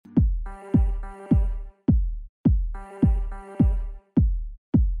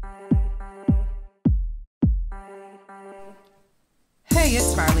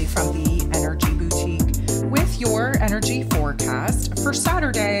energy forecast for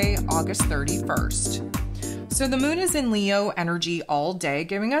Saturday, August 31st. So the moon is in Leo energy all day,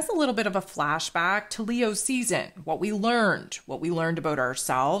 giving us a little bit of a flashback to Leo season, what we learned about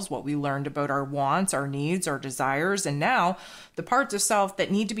ourselves, what we learned about our wants, our needs, our desires, and now the parts of self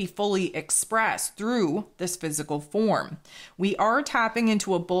that need to be fully expressed through this physical form. We are tapping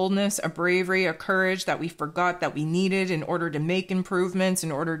into a boldness, a bravery, a courage that we forgot that we needed in order to make improvements,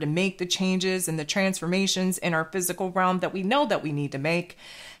 in order to make the changes and the transformations in our physical realm that we know that we need to make.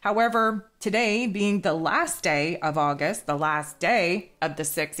 However, today being the last day of August, the last day of the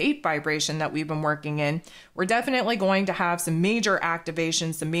 6-8 vibration that we've been working in, we're definitely going to have some major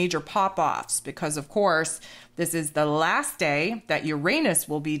activations, some major pop-offs, because of course, this is the last day that Uranus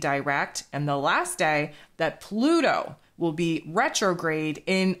will be direct and the last day that Pluto will be retrograde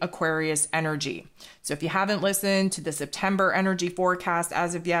in Aquarius energy. So if you haven't listened to the September energy forecast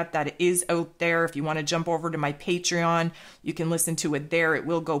as of yet, that is out there. If you want to jump over to my Patreon, you can listen to it there. It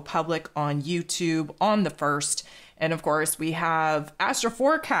will go public on YouTube on the 1st. And of course, we have astro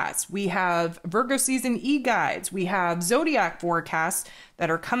forecasts, we have Virgo season e-guides, we have zodiac forecasts that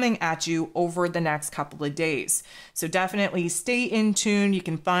are coming at you over the next couple of days. So definitely stay in tune. You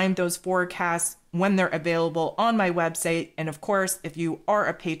can find those forecasts when they're available on my website. And of course, if you are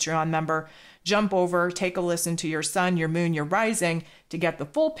a Patreon member, jump over, take a listen to your sun, your moon, your rising to get the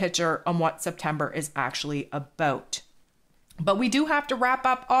full picture on what September is actually about. But we do have to wrap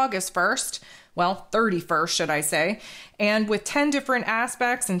up August 1st. Well, 31st, should I say. And with 10 different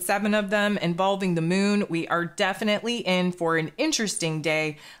aspects and 7 of them involving the moon, we are definitely in for an interesting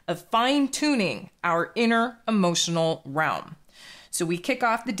day of fine-tuning our inner emotional realm. So we kick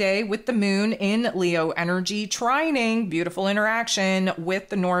off the day with the moon in Leo energy, trining, beautiful interaction with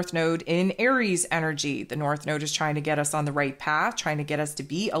the North Node in Aries energy. The North Node is trying to get us on the right path, trying to get us to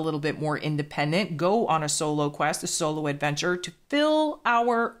be a little bit more independent, go on a solo quest, a solo adventure to fill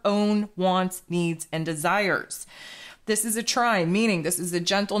our own wants, needs, and desires. This is a trine, meaning this is a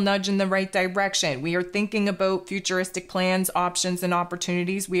gentle nudge in the right direction. We are thinking about futuristic plans, options, and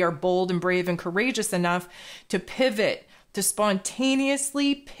opportunities. We are bold and brave and courageous enough to pivot, to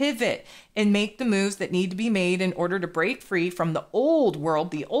spontaneously pivot and make the moves that need to be made in order to break free from the old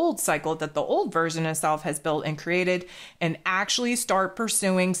world, the old cycle that the old version of self has built and created, and actually start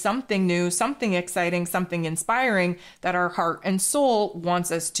pursuing something new, something exciting, something inspiring that our heart and soul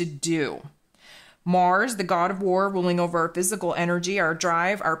wants us to do. Mars, the god of war, ruling over our physical energy, our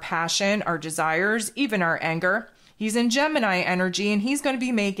drive, our passion, our desires, even our anger. He's in Gemini energy, and he's going to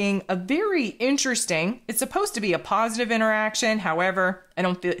be making a very interesting, it's supposed to be a positive interaction. However, I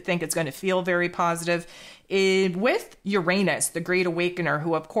don't think it's going to feel very positive with Uranus, the great awakener,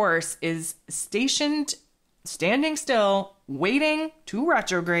 who of course is standing still, waiting to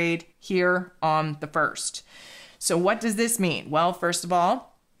retrograde here on the 1st. So what does this mean? Well, first of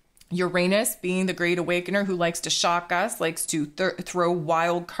all, Uranus, being the great awakener who likes to shock us, likes to throw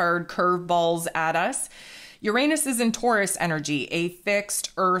wild card curveballs at us. Uranus is in Taurus energy, a fixed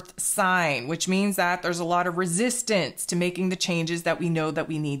earth sign, which means that there's a lot of resistance to making the changes that we know that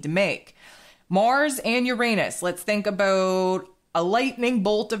we need to make. Mars and Uranus, let's think about a lightning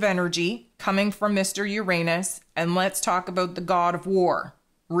bolt of energy coming from Mr. Uranus, and let's talk about the god of war,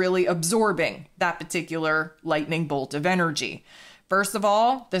 really absorbing that particular lightning bolt of energy. First of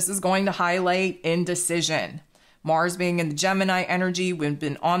all, this is going to highlight indecision. Mars being in the Gemini energy, we've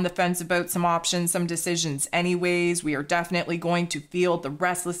been on the fence about some options, some decisions anyways. We are definitely going to feel the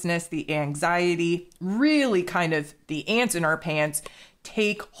restlessness, the anxiety, really kind of the ants in our pants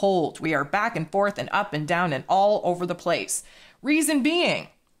take hold. We are back and forth and up and down and all over the place. Reason being,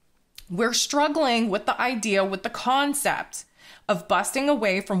 we're struggling with the idea, with the concept of busting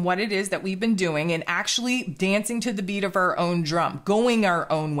away from what it is that we've been doing and actually dancing to the beat of our own drum, going our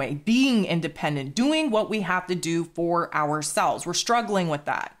own way, being independent, doing what we have to do for ourselves. We're struggling with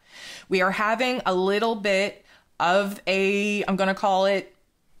that. We are having a little bit of I'm going to call it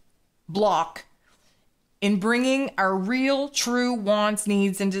block in bringing our real, true wants,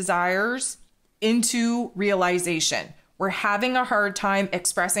 needs, and desires into realization. We're having a hard time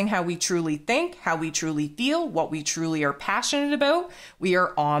expressing how we truly think, how we truly feel, what we truly are passionate about. We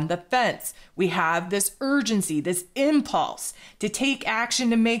are on the fence. We have this urgency, this impulse to take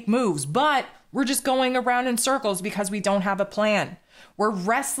action, to make moves, but we're just going around in circles because we don't have a plan. We're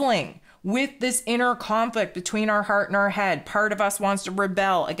wrestling with this inner conflict between our heart and our head. Part of us wants to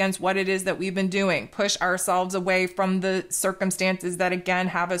rebel against what it is that we've been doing, push ourselves away from the circumstances that again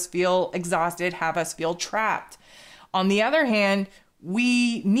have us feel exhausted, have us feel trapped. On the other hand,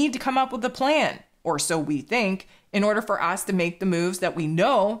 we need to come up with a plan, or so we think, in order for us to make the moves that we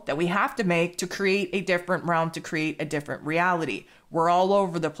know that we have to make to create a different realm, to create a different reality. We're all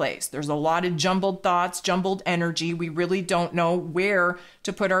over the place. There's a lot of jumbled thoughts, jumbled energy. We really don't know where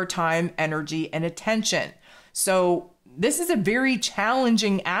to put our time, energy, and attention. So this is a very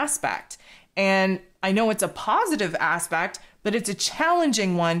challenging aspect. And I know it's a positive aspect, but it's a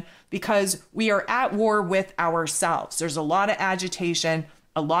challenging one because we are at war with ourselves. There's a lot of agitation,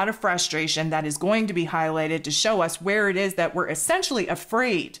 a lot of frustration that is going to be highlighted to show us where it is that we're essentially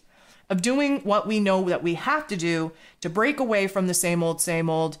afraid of doing what we know that we have to do to break away from the same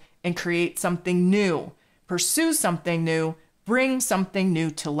old, and create something new, pursue something new, bring something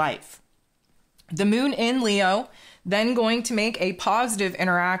new to life. The moon in Leo then going to make a positive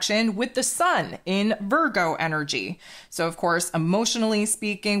interaction with the sun in Virgo energy. So of course, emotionally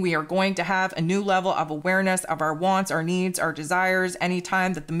speaking, we are going to have a new level of awareness of our wants, our needs, our desires.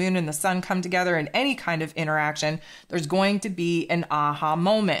 Anytime that the moon and the sun come together in any kind of interaction, there's going to be an aha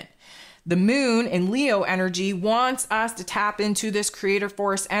moment. The moon in Leo energy wants us to tap into this creator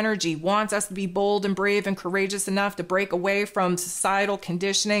force energy, wants us to be bold and brave and courageous enough to break away from societal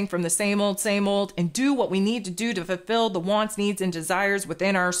conditioning, from the same old, and do what we need to do to fulfill the wants, needs, and desires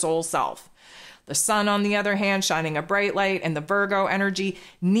within our soul self. The sun, on the other hand, shining a bright light, and the Virgo energy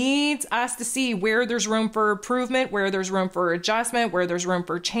needs us to see where there's room for improvement, where there's room for adjustment, where there's room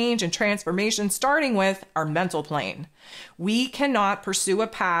for change and transformation, starting with our mental plane. We cannot pursue a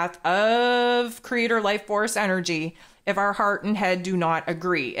path of creator life force energy if our heart and head do not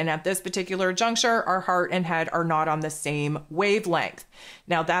agree. And at this particular juncture, our heart and head are not on the same wavelength.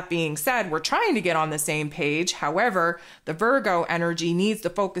 Now, that being said, we're trying to get on the same page. However, the Virgo energy needs to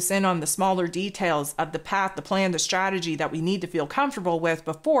focus in on the smaller details of the path, the plan, the strategy that we need to feel comfortable with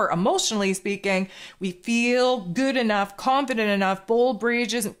before, emotionally speaking, we feel good enough, confident enough, bold,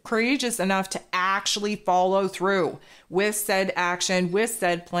 courageous enough to actually follow through with said action, with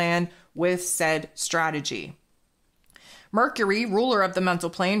said plan, with said strategy. Mercury, ruler of the mental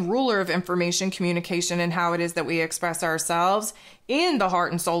plane, ruler of information, communication, and how it is that we express ourselves in the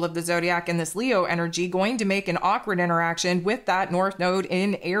heart and soul of the zodiac in this Leo energy, going to make an awkward interaction with that North Node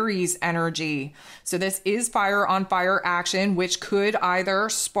in Aries energy. So this is fire on fire action, which could either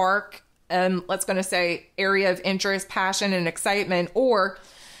spark, area of interest, passion, and excitement, or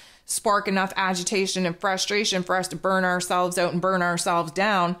spark enough agitation and frustration for us to burn ourselves out and burn ourselves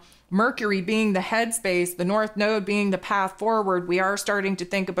down. Mercury being the headspace, the North Node being the path forward, we are starting to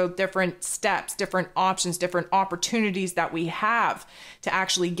think about different steps, different options, different opportunities that we have to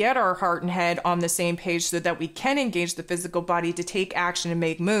actually get our heart and head on the same page so that we can engage the physical body to take action and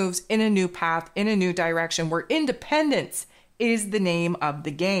make moves in a new path, in a new direction, where independence is the name of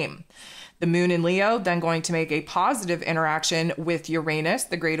the game. The moon in Leo then going to make a positive interaction with Uranus,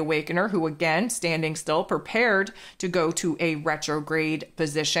 the Great Awakener, who again, standing still, prepared to go to a retrograde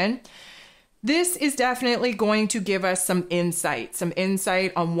position. This is definitely going to give us some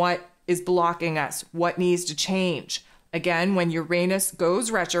insight on what is blocking us, what needs to change. Again, when Uranus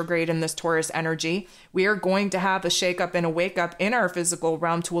goes retrograde in this Taurus energy, we are going to have a shake-up and a wake-up in our physical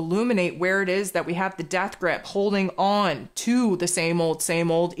realm to illuminate where it is that we have the death grip, holding on to the same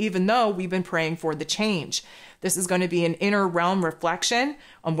old, even though we've been praying for the change. This is going to be an inner realm reflection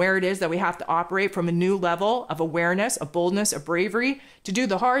on where it is that we have to operate from a new level of awareness, of boldness, of bravery to do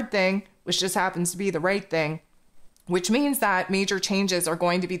the hard thing, which just happens to be the right thing. Which means that major changes are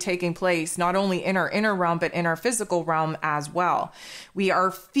going to be taking place, not only in our inner realm, but in our physical realm as well. We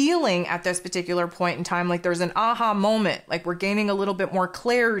are feeling at this particular point in time like there's an aha moment, like we're gaining a little bit more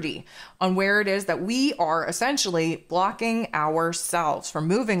clarity on where it is that we are essentially blocking ourselves from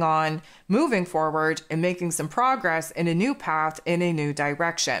moving on, moving forward, and making some progress in a new path, in a new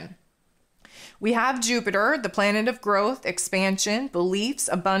direction. We have Jupiter, the planet of growth, expansion, beliefs,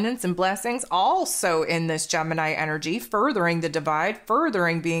 abundance, and blessings, also in this Gemini energy, furthering the divide,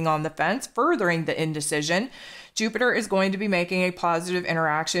 furthering being on the fence, furthering the indecision. Jupiter is going to be making a positive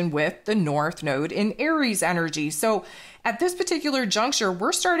interaction with the North Node in Aries energy. So at this particular juncture,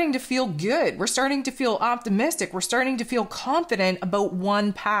 we're starting to feel good. We're starting to feel optimistic. We're starting to feel confident about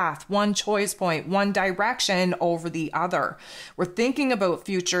one path, one choice point, one direction over the other. We're thinking about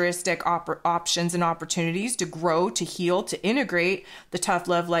futuristic options and opportunities to grow, to heal, to integrate the tough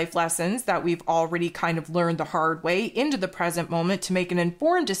love life lessons that we've already kind of learned the hard way into the present moment to make an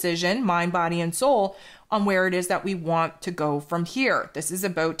informed decision, mind, body, and soul, on where it is that we want to go from here. This is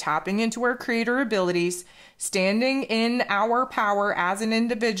about tapping into our creator abilities, standing in our power as an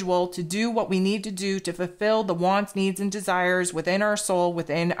individual to do what we need to do to fulfill the wants, needs, and desires within our soul,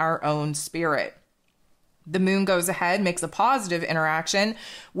 within our own spirit. The moon goes ahead, makes a positive interaction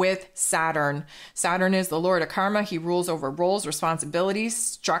with Saturn. Saturn is the Lord of karma. He rules over roles, responsibilities,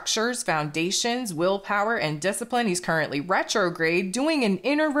 structures, foundations, willpower, and discipline. He's currently retrograde, doing an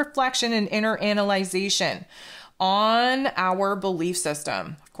inner reflection and inner analyzation on our belief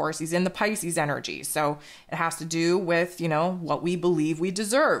system. Of course, he's in the Pisces energy. So it has to do with, what we believe we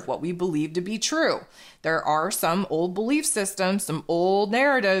deserve, what we believe to be true. There are some old belief systems, some old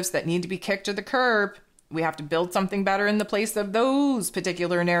narratives that need to be kicked to the curb. We have to build something better in the place of those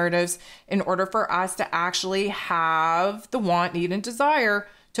particular narratives in order for us to actually have the want, need, and desire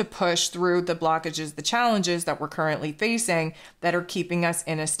to push through the blockages, the challenges that we're currently facing that are keeping us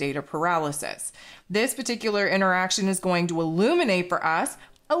in a state of paralysis. This particular interaction is going to illuminate for us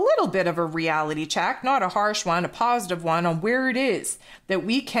a little bit of a reality check, not a harsh one, a positive one, on where it is that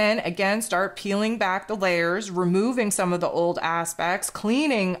we can, again, start peeling back the layers, removing some of the old aspects,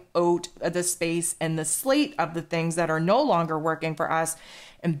 cleaning out the space and the slate of the things that are no longer working for us,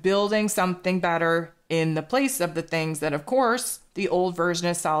 and building something better in the place of the things that, of course, the old version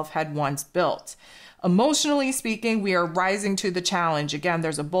of self had once built. Emotionally speaking, we are rising to the challenge. Again,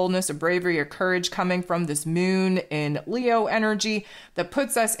 there's a boldness, a bravery, a courage coming from this moon in Leo energy that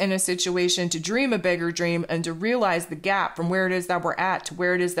puts us in a situation to dream a bigger dream and to realize the gap from where it is that we're at to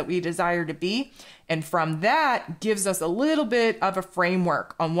where it is that we desire to be. And from that gives us a little bit of a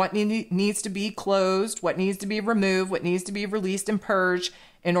framework on what needs to be closed, what needs to be removed, what needs to be released and purged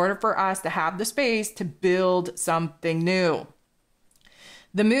in order for us to have the space to build something new.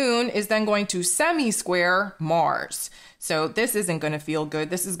 The moon is then going to semi-square Mars. So this isn't going to feel good.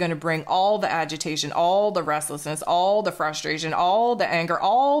 This is going to bring all the agitation, all the restlessness, all the frustration, all the anger,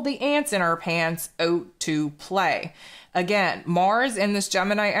 all the ants in our pants out to play. Again, Mars in this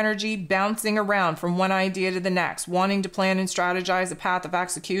Gemini energy bouncing around from one idea to the next, wanting to plan and strategize a path of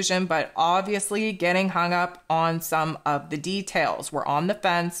execution, but obviously getting hung up on some of the details. We're on the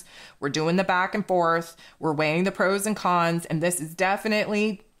fence. We're doing the back and forth. We're weighing the pros and cons. And this is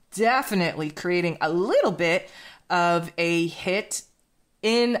definitely creating a little bit of a hit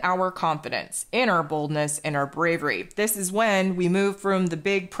in our confidence, in our boldness, in our bravery. This is when we move from the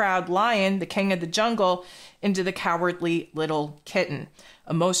big, proud lion, the king of the jungle, into the cowardly little kitten.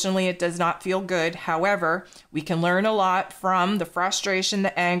 Emotionally, it does not feel good. However, we can learn a lot from the frustration,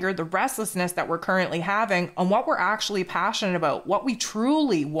 the anger, the restlessness that we're currently having on what we're actually passionate about, what we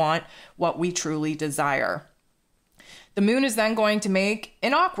truly want, what we truly desire. The moon is then going to make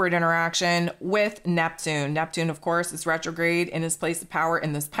an awkward interaction with Neptune. Neptune, of course, is retrograde in his place of power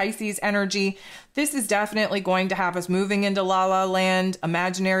in this Pisces energy. This is definitely going to have us moving into la la land,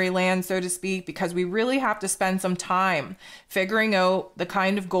 imaginary land, so to speak, because we really have to spend some time figuring out the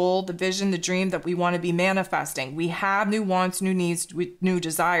kind of goal, the vision, the dream that we want to be manifesting. We have new wants, new needs, new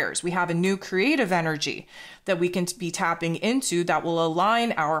desires. We have a new creative energy that we can be tapping into that will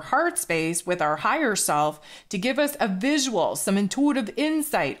align our heart space with our higher self to give us a visual, some intuitive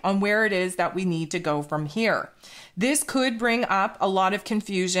insight on where it is that we need to go from here. This could bring up a lot of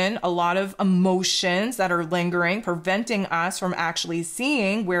confusion, a lot of emotions that are lingering, preventing us from actually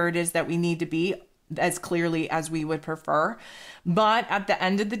seeing where it is that we need to be as clearly as we would prefer. But at the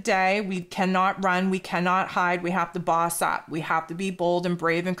end of the day, we cannot run, we cannot hide, we have to boss up. We have to be bold and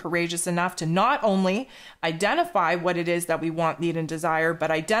brave and courageous enough to not only identify what it is that we want, need, and desire,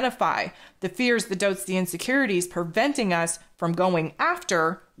 but identify the fears, the doubts, the insecurities preventing us from going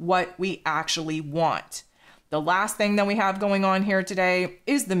after what we actually want. The last thing that we have going on here today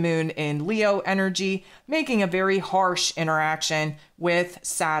is the moon in Leo energy, making a very harsh interaction with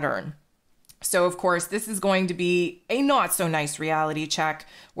Saturn. So, of course, this is going to be a not so nice reality check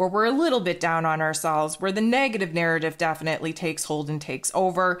where we're a little bit down on ourselves, where the negative narrative definitely takes hold and takes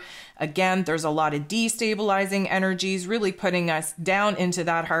over. Again, there's a lot of destabilizing energies really putting us down into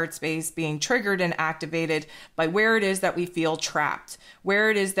that heart space, being triggered and activated by where it is that we feel trapped,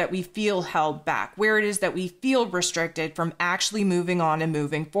 where it is that we feel held back, where it is that we feel restricted from actually moving on and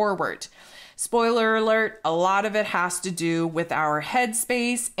moving forward. Spoiler alert, a lot of it has to do with our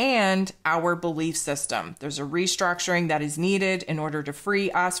headspace and our belief system. There's a restructuring that is needed in order to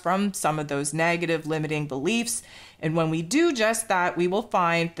free us from some of those negative limiting beliefs. And when we do just that, we will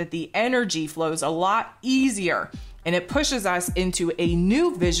find that the energy flows a lot easier and it pushes us into a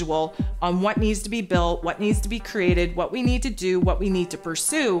new visual on what needs to be built, what needs to be created, what we need to do, what we need to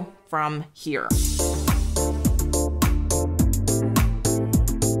pursue from here.